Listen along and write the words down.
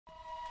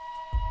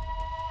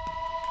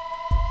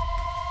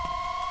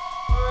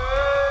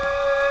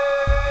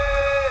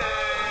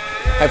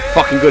How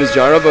fucking good is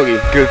Jyro Boogie?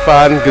 Good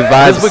fun, good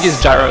vibes. This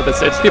Boogie's Jyro,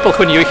 that's it. People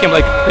who knew him,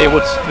 like, they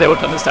would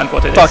understand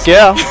what it is. Fuck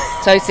yeah.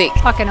 So sick.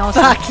 Fucking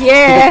awesome. Fuck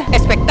yeah.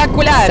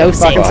 Espectacular. So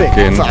sick.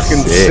 Fucking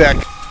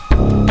sick.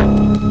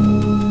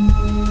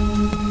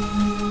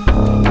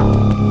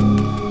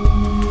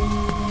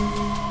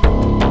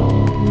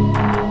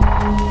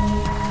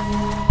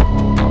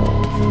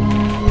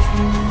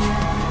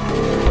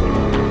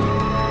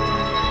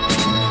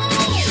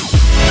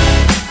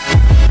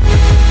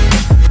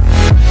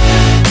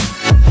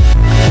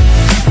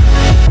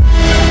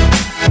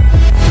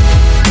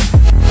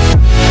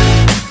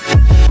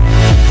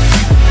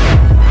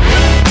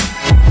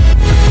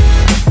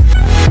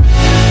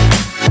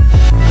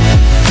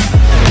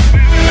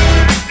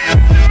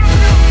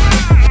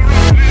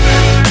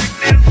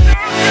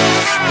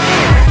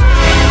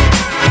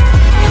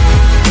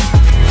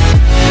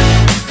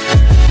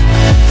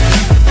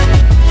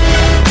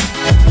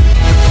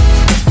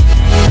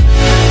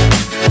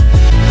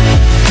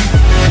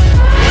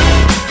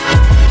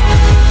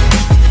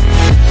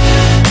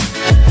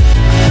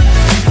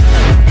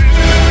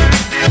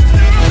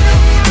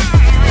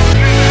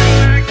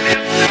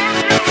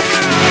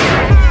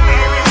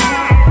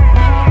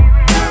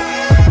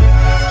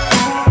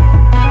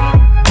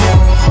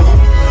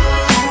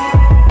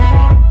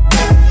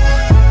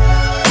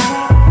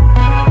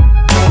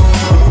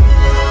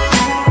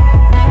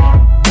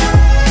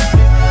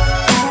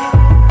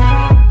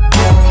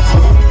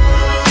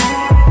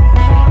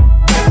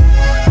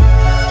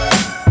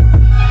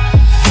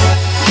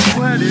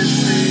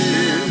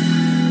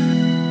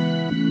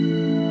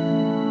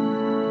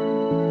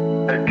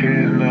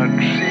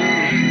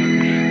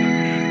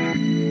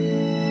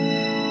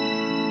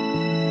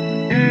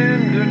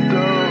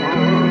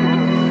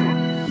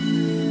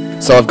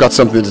 So I've got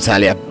something to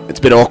tell you. It's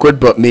a bit awkward,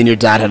 but me and your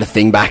dad had a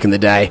thing back in the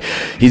day.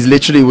 He's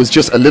literally was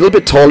just a little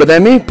bit taller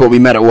than me, but we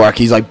met at work.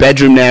 He's like,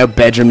 bedroom now,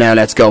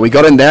 let's go. We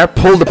got in there,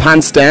 pulled the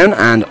pants down,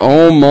 and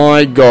oh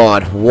my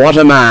god, what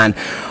a man.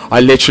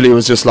 I literally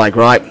was just like,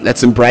 right,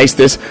 let's embrace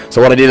this.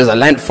 So what I did is I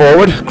leant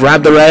forward,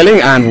 grabbed the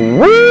railing, and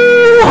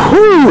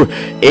woo-hoo,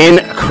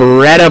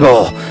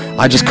 incredible.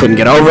 I just couldn't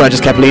get over it. I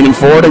just kept leaning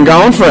forward and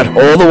going for it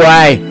all the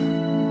way.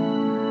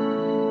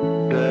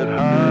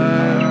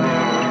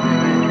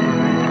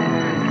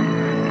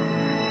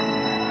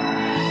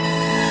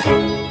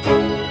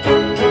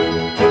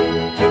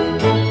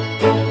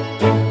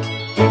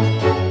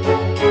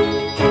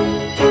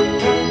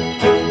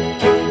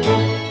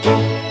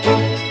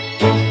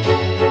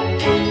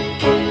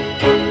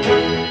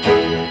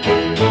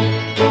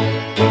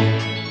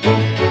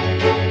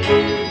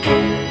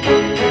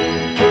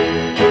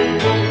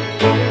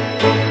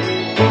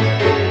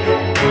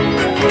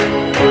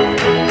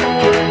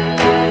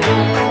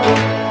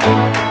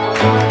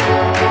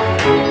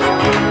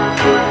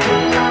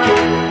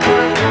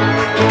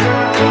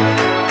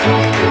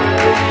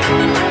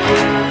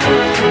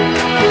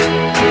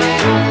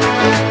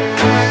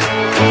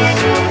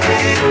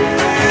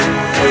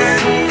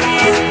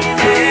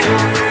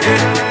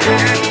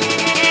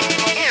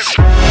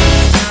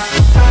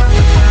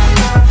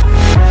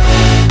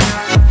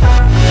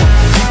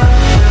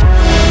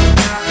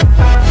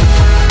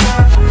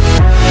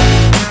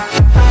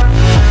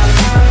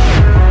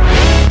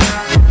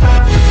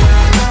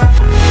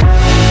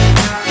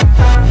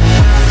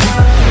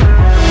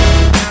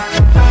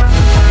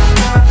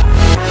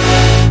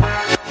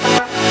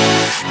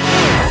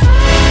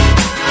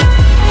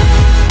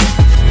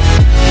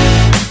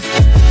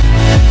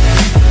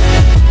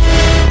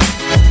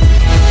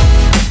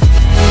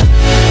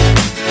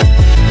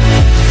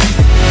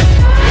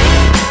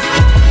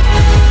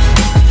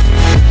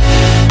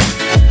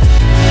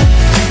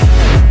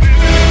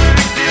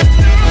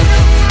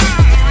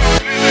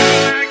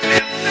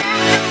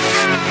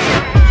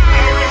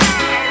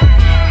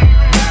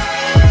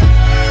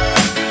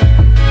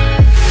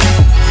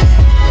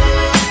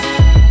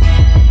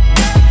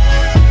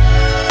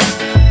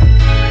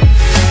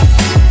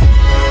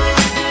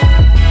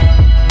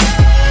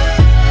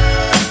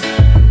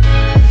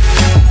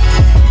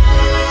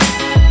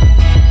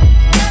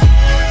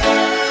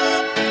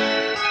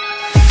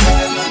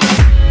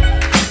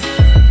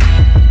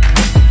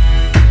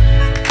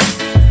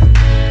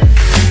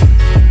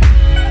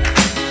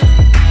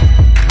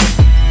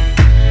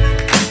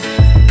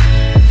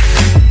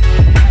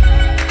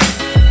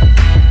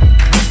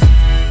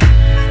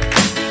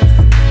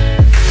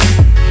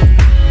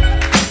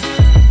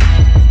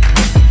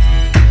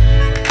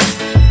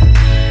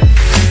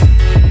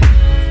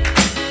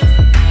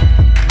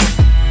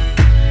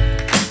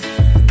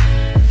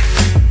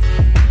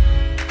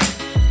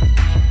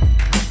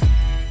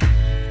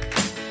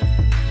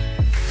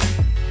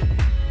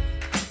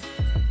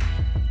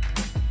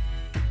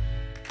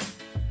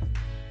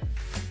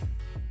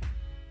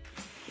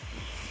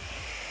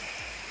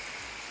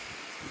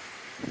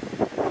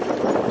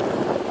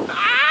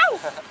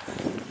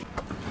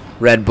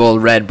 Red Bull,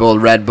 Red Bull,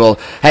 Red Bull.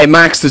 Hey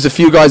Max, there's a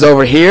few guys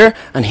over here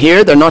and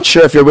here. They're not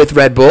sure if you're with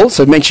Red Bull,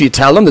 so make sure you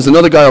tell them. There's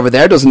another guy over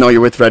there doesn't know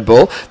you're with Red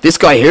Bull. This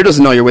guy here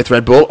doesn't know you're with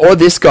Red Bull, or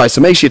this guy. So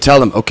make sure you tell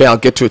them. Okay, I'll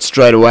get to it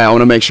straight away. I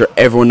want to make sure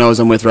everyone knows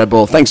I'm with Red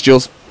Bull. Thanks,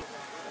 Jules.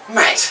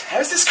 Mate,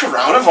 how's this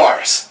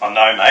coronavirus? I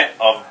know, mate.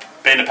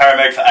 I've been a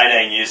paramedic for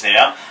 18 years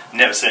now.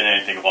 Never seen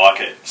anything like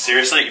it.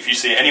 Seriously, if you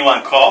see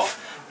anyone cough,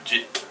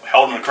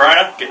 holding the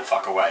corona, get the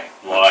fuck away.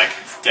 Like,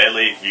 it's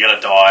deadly. You're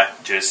gonna die.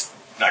 Just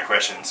no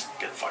questions.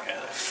 Get the fuck out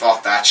of there.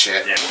 Fuck that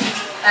shit. Yeah.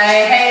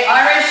 Hey,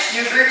 Irish,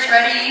 your group's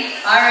ready.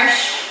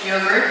 Irish, your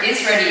group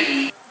is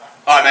ready.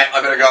 Alright, mate,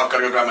 I better go. I've got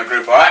to go grab my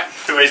group, alright?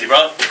 Too easy,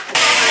 brother.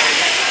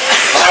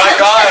 Alright,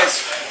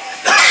 guys.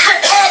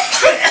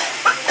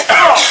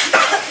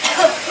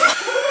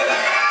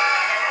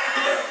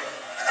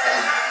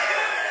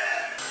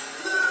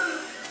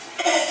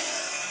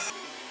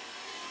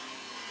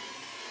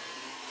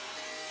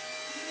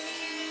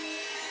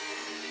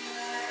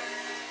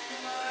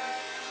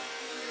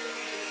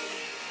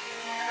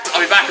 I'll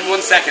be back in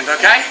 1 second,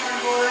 okay?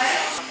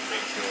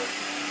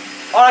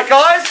 Alright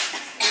guys,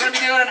 we're going to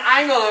be doing an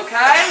angle,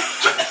 okay?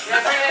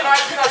 Yeah, bring it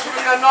nice because we're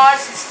going to go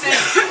nice and steep,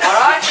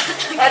 alright?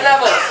 Head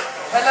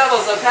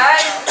levels,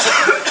 okay?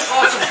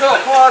 Awesome, cool,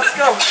 come on, let's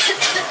go.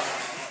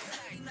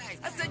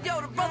 I said, yo,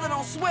 the brother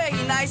don't swear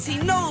he nice,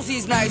 he knows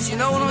he's nice, you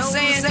know what I'm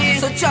saying?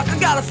 So Chuck, I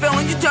got a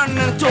feeling you're turning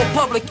into a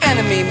public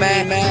enemy,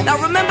 man. Now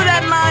remember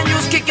that line you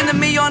was kicking to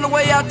me on the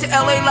way out to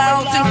LA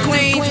Lounge in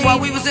Queens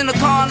while we was in the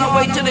car on our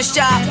way to the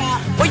shop?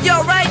 Well,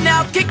 yo, right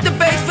now, kick the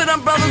bass for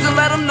them brothers and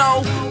let them know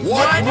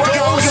what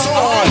goes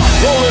on.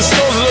 Rolling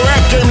Stones of the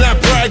rap game,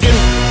 not bragging.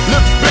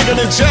 Lips bigger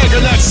than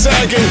Jagger, not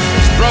sagging.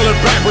 Spell it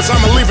backwards,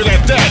 I'ma leave it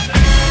at that.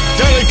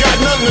 That ain't got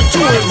nothing to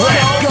do with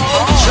rap.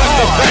 Check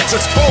the backs,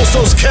 expose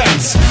those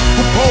cats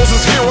who pose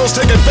as heroes,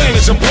 take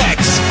advantage of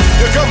blacks.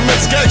 The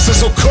government's gangsters,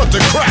 so cut the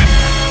crap.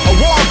 A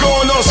war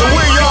going on, so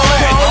where y'all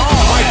at?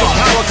 Fight for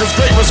power, cause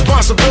great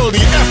responsibility.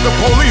 F the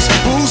police,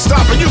 but who's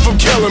stopping you from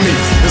killing me?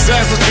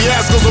 Disasters,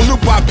 fiascos, on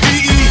loop by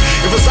PE.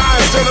 If it's I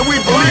instead of we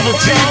believe in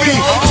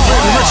TV.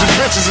 Splitting rich and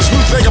bitches, this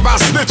new thing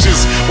about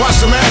snitches. Watch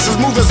the masses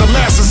move as the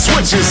masses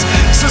switches.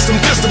 System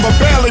distant, but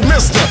barely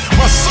missed her.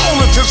 My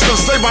sole intention to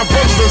save my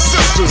brothers and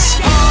sisters.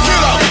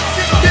 Get up!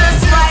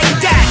 Just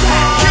like that.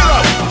 Get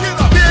up!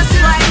 Just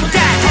like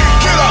that.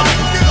 Get up!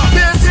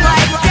 Just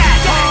like that.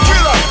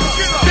 Get up!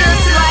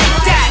 Just like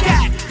that.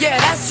 Yeah,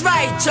 that's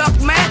right, Chuck,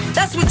 man.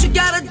 That's what you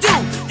gotta do.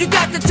 You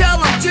got to tell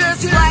them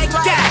just like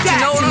that. You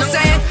know what I'm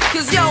saying?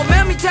 Cause yo,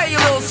 man, let me tell you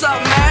a little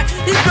something, man.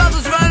 These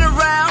brothers running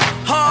around,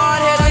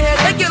 hard-headed,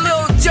 they get a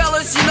little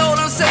jealous, you know what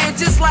I'm saying?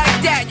 Just like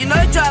that. You know,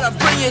 they try to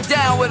bring you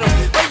down with them.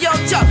 But yo,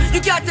 Chuck,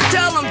 you got to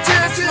tell them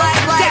just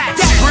like that.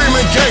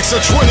 Screaming gangster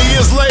 20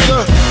 years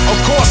later. Of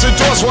course,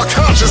 endorsed while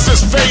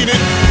consciousness faded.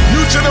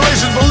 New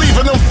generations believe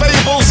in them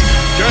fables.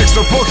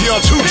 Gangster Boogie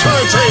on 2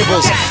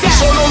 turntables.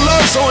 Show no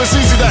love, so it's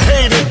easy to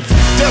hate it.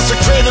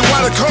 Desecrated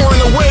while the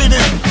coroner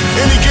waited.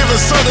 Any given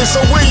Sunday, so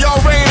where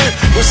y'all raided?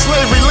 With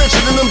slavery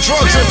lynching and them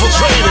drugs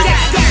infiltrated.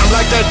 I'm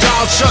like that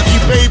doll Chucky,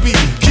 baby.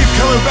 Keep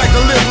coming back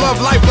to live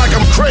love life like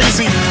I'm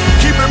crazy.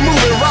 Keep it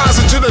moving,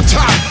 rising to the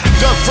top.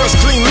 Duck fresh,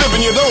 clean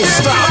living, you don't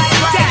stop.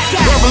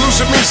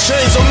 Revolution means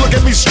change, don't look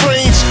at me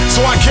strange.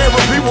 So I can't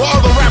repeat what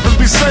other rappers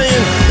be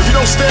saying. If you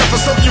don't stand for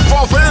something, you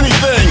fall for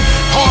anything.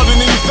 Harder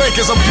than you think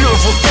is a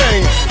beautiful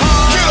thing.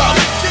 Get up!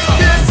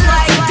 Just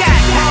like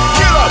that.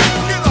 Get up!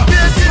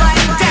 Just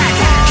like that.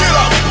 Get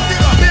up!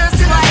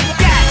 Just like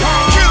that.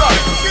 Get up!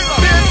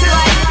 Just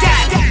like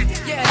that.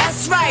 Yeah,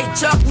 that's right,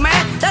 Chuck,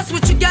 man. That's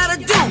what you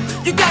gotta do.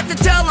 You got to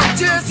tell them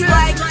just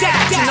like that.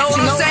 You know what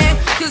I'm saying?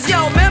 Cause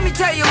yo, man, let me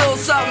tell you a little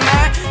something,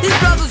 man. These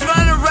brothers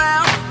running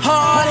around,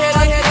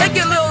 hard-headed, they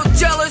get a little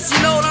jealous, you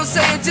know what I'm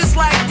saying? Just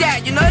like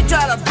that. You know, they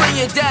try to bring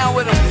you down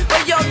with them.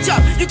 But yo, Chuck,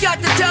 you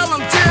got to tell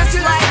them just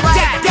like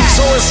that.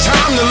 So it's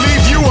time to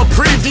leave you a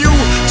preview,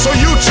 so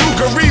you too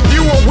can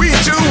review what we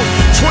do.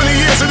 20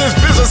 years in this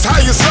business, how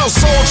you sell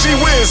soul, gee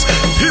whiz.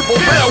 People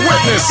bear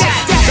witness.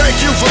 Thank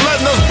you for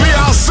letting us be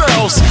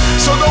ourselves.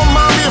 So don't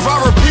mind me if I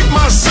repeat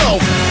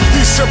myself.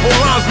 These simple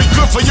lines be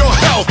good for your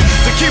health,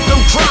 to keep them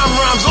crime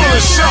rhymes on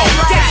the shelf.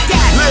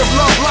 Live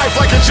love life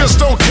like you just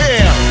don't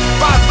care.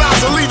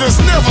 5,000 leaders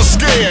never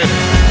scared.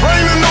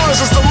 Rain and noise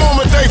is the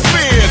moment they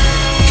feared.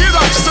 Get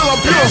up, still a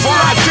beautiful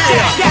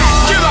idea.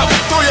 Get up,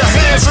 throw your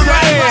hands in the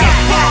air.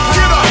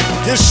 Get up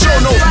and show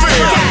no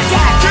fear.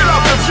 Get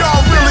up if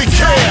y'all really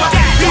care.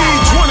 He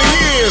need 20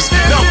 years,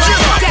 now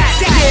get up.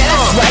 Yeah,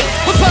 that's right.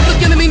 We're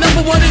public enemy #1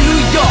 in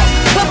New York.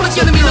 Public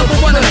enemy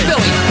 #1 in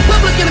Philly.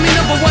 Public enemy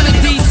 #1 in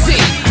DC.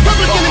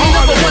 Public enemy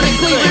 #1 in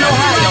Cleveland,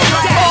 Ohio.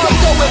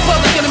 Also, we're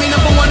public enemy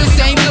 #1 in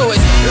St. Louis.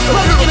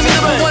 Public enemy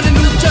 #1 in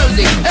New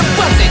Jersey. And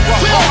Buzzing.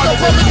 We're also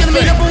public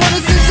enemy #1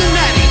 in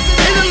Cincinnati.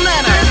 In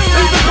Atlanta.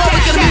 Even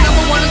public enemy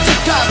 #1 in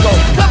Chicago.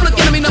 Public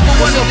enemy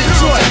 #1 in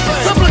Detroit.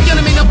 Public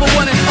enemy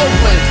 #1 in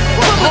Oakland.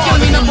 Public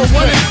enemy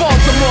 #1 in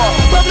Baltimore.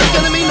 Public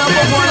enemy #1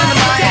 in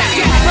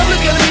Miami.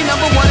 Public enemy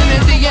 #1 in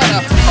Indiana.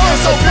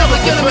 Also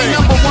public enemy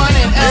 #1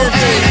 in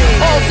LA.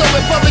 Also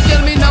with public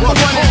enemy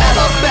 #1 in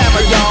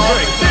Alabama, y'all.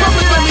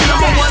 Public enemy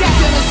 #1 in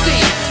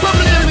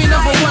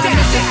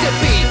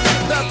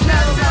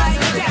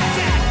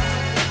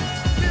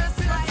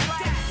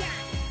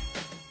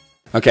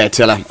Okay,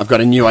 Tilla, I've got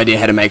a new idea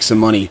how to make some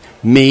money.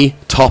 Me,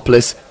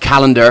 topless,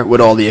 calendar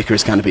with all the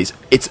Icarus canopies.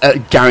 It's a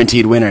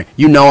guaranteed winner.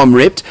 You know I'm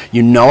ripped.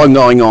 You know I'm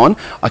going on.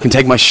 I can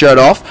take my shirt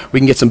off. We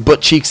can get some butt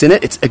cheeks in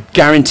it. It's a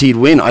guaranteed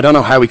win. I don't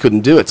know how we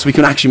couldn't do it. So we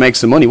can actually make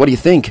some money. What do you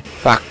think?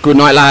 Fuck, good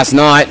night last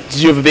night.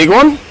 Did you have a big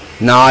one?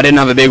 No, I didn't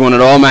have a big one at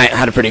all, mate. I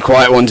had a pretty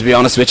quiet one, to be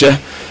honest with you.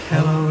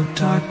 Hello,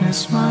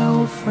 darkness, my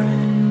old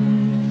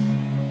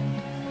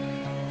friend.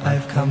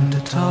 I've come to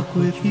talk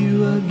with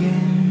you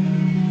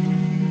again.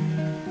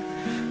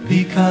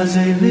 Because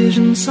a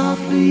vision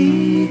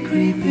softly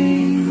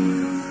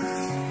creeping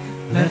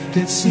left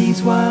its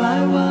seeds while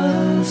I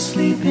was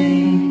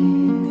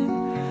sleeping,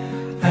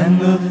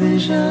 and the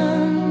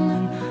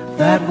vision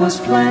that was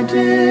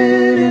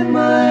planted in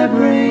my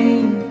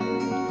brain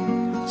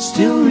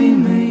still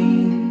remains.